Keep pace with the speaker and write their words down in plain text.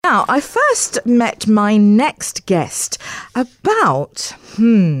Now, I first met my next guest about,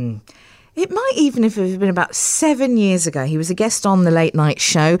 it might even have been about 7 years ago. He was a guest on the Late Night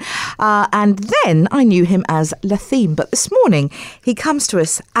Show. And then I knew him as Latheem. But this morning, he comes to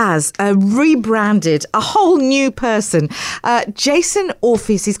us as a rebranded, a whole new person. Jason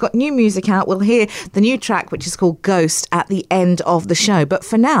Orpheus, he's got new music out. We'll hear the new track, which is called Ghost, at the end of the show. But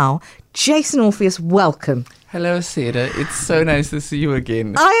for now, Jason Orpheus, welcome. Hello, Sarah. It's so nice to see you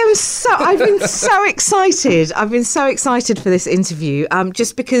again. I've been so excited. I've been so excited for this interview,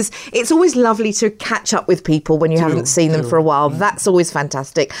 just because it's always lovely to catch up with people when you haven't seen them for a while. That's always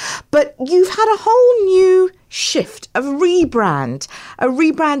fantastic. But you've had a whole new shift, a rebrand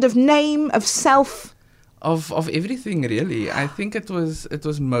of name, of self. Of everything, really. I think it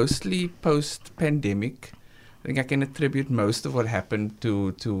was mostly post-pandemic. I think I can attribute most of what happened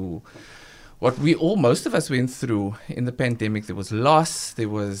to what most of us went through in the pandemic. There was loss, there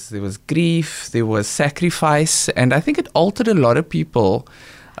was grief, there was sacrifice, and I think it altered a lot of people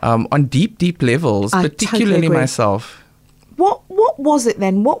on deep levels, particularly myself. What was it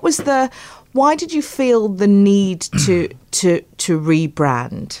then? Why did you feel the need to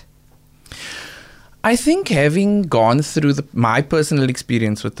rebrand? I think having gone through my personal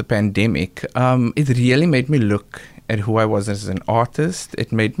experience with the pandemic, it really made me look at who I was as an artist.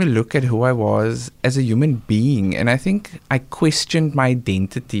 It made me look at who I was as a human being. And I think I questioned my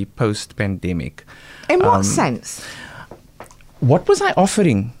identity post-pandemic. In what sense? What was I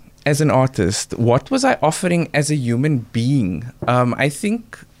offering as an artist? What was I offering as a human being? I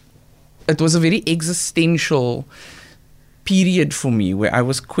think it was a very existential period for me where I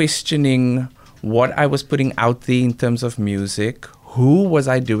was questioning what I was putting out there in terms of music. Who was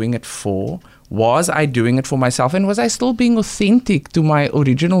I doing it for? Was I doing it for myself? And was I still being authentic to my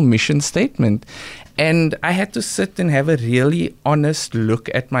original mission statement? And I had to sit and have a really honest look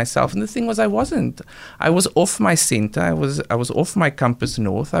at myself. And the thing was, I wasn't. I was off my center. I was off my compass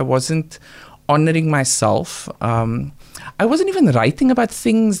north. I wasn't honoring myself. I wasn't even writing about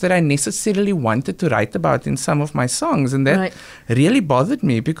things that I necessarily wanted to write about in some of my songs. And that really bothered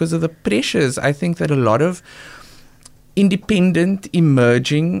me because of the pressures I think that a lot of independent,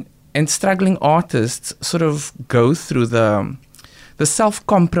 emerging and struggling artists sort of go through the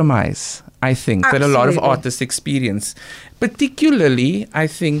self-compromise, I think, that a lot of artists experience. Particularly, I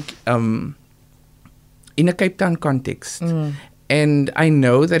think, in a Cape Town context. And I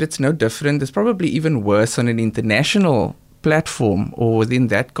know that it's no different. It's probably even worse on an international platform or within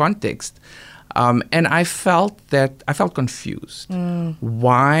that context. And I felt confused.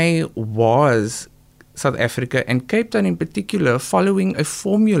 Why was South Africa and Cape Town in particular following a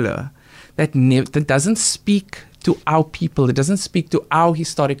formula that doesn't speak to our people, it doesn't speak to our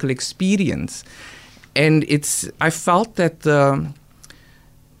historical experience? And I felt that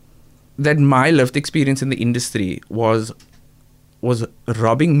that my lived experience in the industry was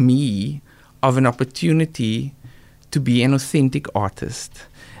robbing me of an opportunity to be an authentic artist.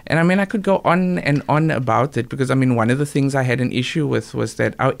 And I mean, I could go on and on about it because, I mean, one of the things I had an issue with was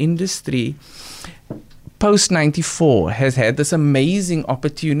that our industry post-94 has had this amazing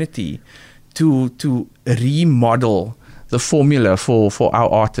opportunity to remodel the formula for our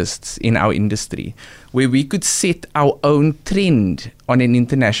artists in our industry, where we could set our own trend on an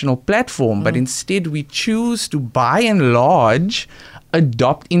international platform, but instead we choose to, by and large,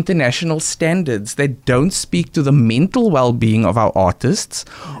 adopt international standards that don't speak to the mental well-being of our artists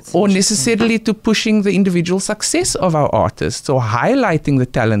or necessarily to pushing the individual success of our artists or highlighting the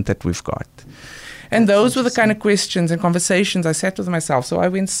talent that we've got. And those were the kind of questions and conversations I sat with myself. So I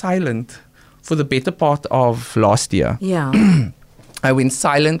went silent for the better part of last year. Yeah. I went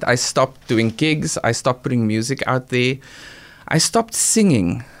silent. I stopped doing gigs. I stopped putting music out there. I stopped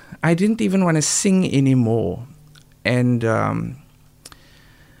singing. I didn't even want to sing anymore. And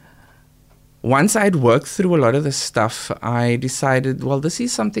once I'd worked through a lot of the stuff, I decided, well, this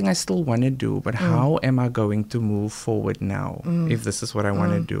is something I still want to do, but how am I going to move forward now if this is what I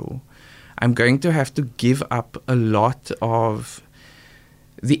want to do? I'm going to have to give up a lot of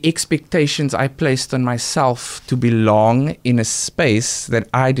the expectations I placed on myself to belong in a space that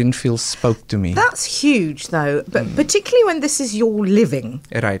I didn't feel spoke to me. That's huge, though, but particularly when this is your living.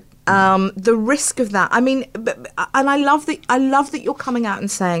 Right. The risk of that. I mean, and I love that you're coming out and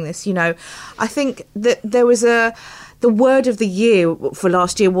saying this. You know, I think that there was the word of the year for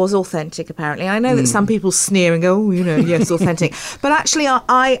last year was authentic, apparently. I know that some people sneer and go, oh, you know, yes, authentic. But actually,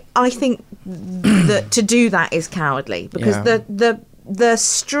 I think that to do that is cowardly because the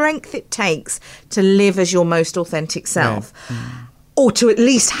strength it takes to live as your most authentic self. or to at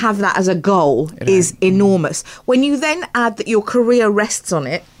least have that as a goal is enormous. When you then add that your career rests on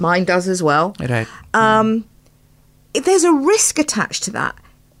it, mine does as well, there's a risk attached to that.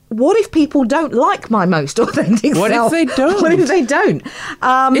 What if people don't like my most authentic What self? if they don't? What if they don't?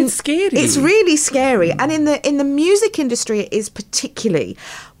 It's scary. It's really scary. And in the music industry, it is particularly,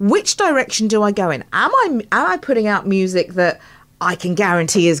 which direction do I go in? Am I putting out music that I can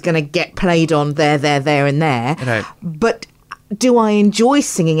guarantee is going to get played on there, and there? Right. But do I enjoy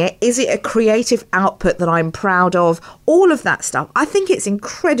singing it? Is it a creative output that I'm proud of? All of that stuff. I think it's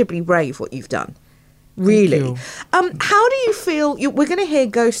incredibly brave what you've done. Really. How do you feel? We're going to hear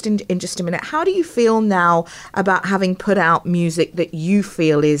Ghost in just a minute. How do you feel now about having put out music that you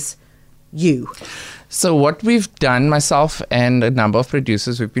feel is you? So what we've done, myself and a number of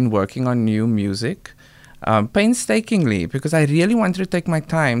producers, we've been working on new music painstakingly, because I really wanted to take my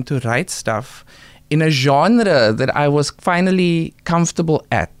time to write stuff in a genre that I was finally comfortable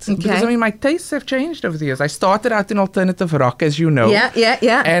at. Okay. Because, I mean, my tastes have changed over the years. I started out in alternative rock, as you know.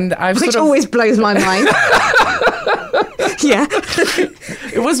 Yeah. And Which always blows my mind. Yeah.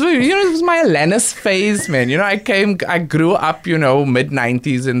 It was my Alanis phase, man. I grew up,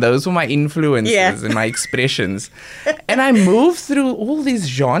 mid-90s, and those were my influences and my expressions. And I moved through all these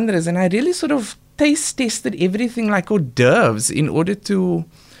genres, and I really sort of taste tested everything like hors d'oeuvres in order to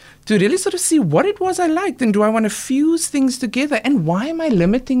really sort of see what it was I liked, and do I want to fuse things together, and why am I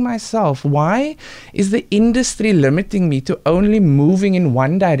limiting myself? Why is the industry limiting me to only moving in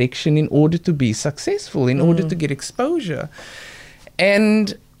one direction in order to be successful, in order to get exposure?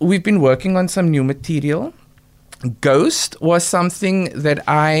 And we've been working on some new material. Ghost was something that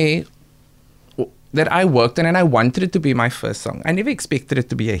I worked on, and I wanted it to be my first song. I never expected it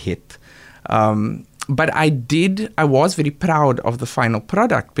to be a hit. But I was very proud of the final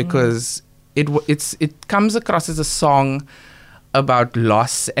product, because it comes across as a song about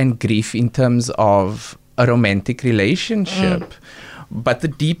loss and grief in terms of a romantic relationship. But the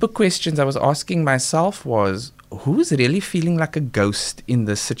deeper questions I was asking myself was, who's really feeling like a ghost in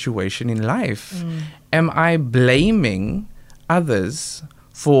this situation in life? Am I blaming others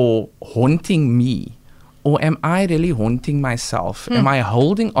for haunting me? Or am I really haunting myself? Am I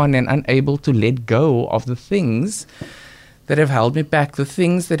holding on and unable to let go of the things that have held me back, the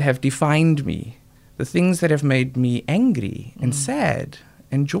things that have defined me, the things that have made me angry and sad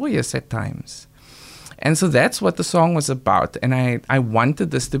and joyous at times? And so that's what the song was about. And I wanted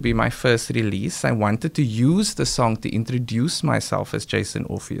this to be my first release. I wanted to use the song to introduce myself as Jason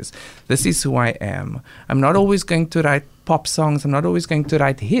Orpheus. This is who I am. I'm not always going to write pop songs. I'm not always going to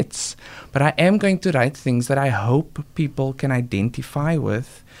write hits. But I am going to write things that I hope people can identify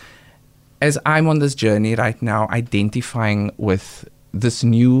with, as I'm on this journey right now, identifying with this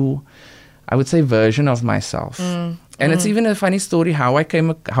new, I would say, version of myself. And it's even a funny story how I came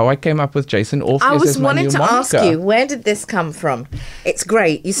up with Jason Orpheus. I was as my new wanting to moniker. ask you, where did this come from? It's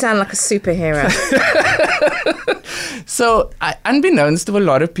great. You sound like a superhero. So, unbeknownst to a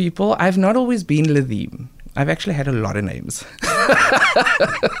lot of people, I've not always been Latheem. I've actually had a lot of names.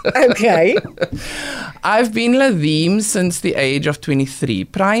 Okay. I've been Latheem since the age of 23.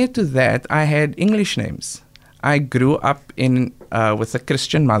 Prior to that, I had English names. I grew up with a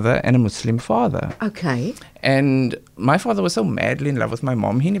Christian mother and a Muslim father. Okay. And my father was so madly in love with my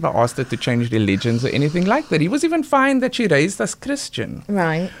mom, he never asked her to change religions or anything like that. He was even fine that she raised us Christian.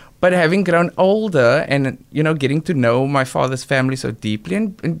 Right. But having grown older and, getting to know my father's family so deeply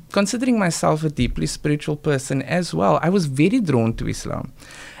and considering myself a deeply spiritual person as well, I was very drawn to Islam.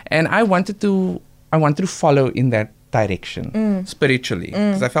 And I wanted to follow in that direction spiritually,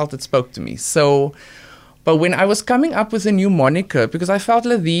 because I felt it spoke to me. So, but when I was coming up with a new moniker, because I felt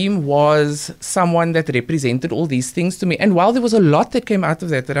Latheem was someone that represented all these things to me. And while there was a lot that came out of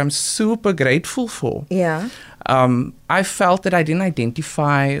that I'm super grateful for. Yeah. I felt that I didn't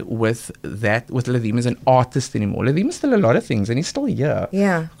identify with Latheem as an artist anymore. Latheem is still a lot of things, and he's still here.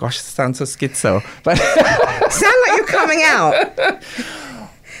 Yeah. Gosh, it sounds so schizo. But Sound like you're coming out.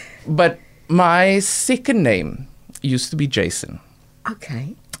 But my second name used to be Jason.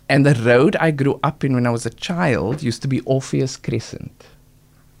 Okay. And the road I grew up in when I was a child used to be Orpheus Crescent.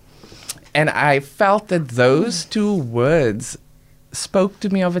 And I felt that those two words spoke to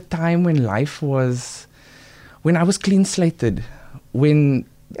me of a time when when I was clean-slated, when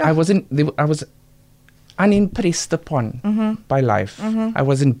I was unimpressed upon by life. I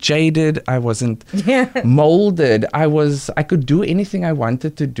wasn't jaded. I wasn't molded. I could do anything I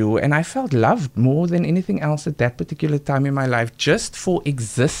wanted to do. And I felt loved more than anything else at that particular time in my life. Just for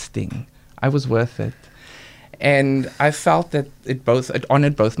existing, I was worth it. And I felt that it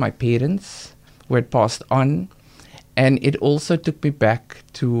honored both my parents, who had passed on, And it also took me back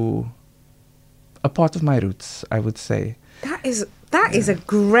to a part of my roots, I would say. That is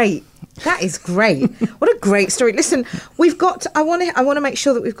great. What a great story. Listen, I want to make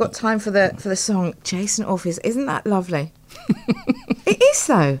sure that we've got time for the song Jason Orpheus. Isn't that lovely? It is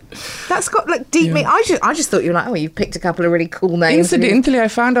though. That's got like deep meaning. I just thought you were like, oh, you've picked a couple of really cool names. Incidentally, I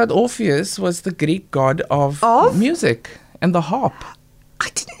found out Orpheus was the Greek god of music and the harp. I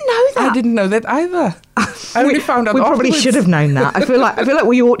didn't know that. I didn't know that either. I only found out. We afterwards. probably should have known that. I feel like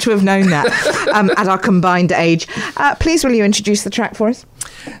we ought to have known that at our combined age. Please, will you introduce the track for us?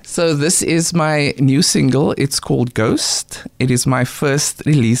 So this is my new single. It's called Ghost. It is my first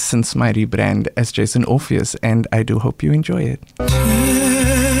release since my rebrand as Jason Orpheus, and I do hope you enjoy it.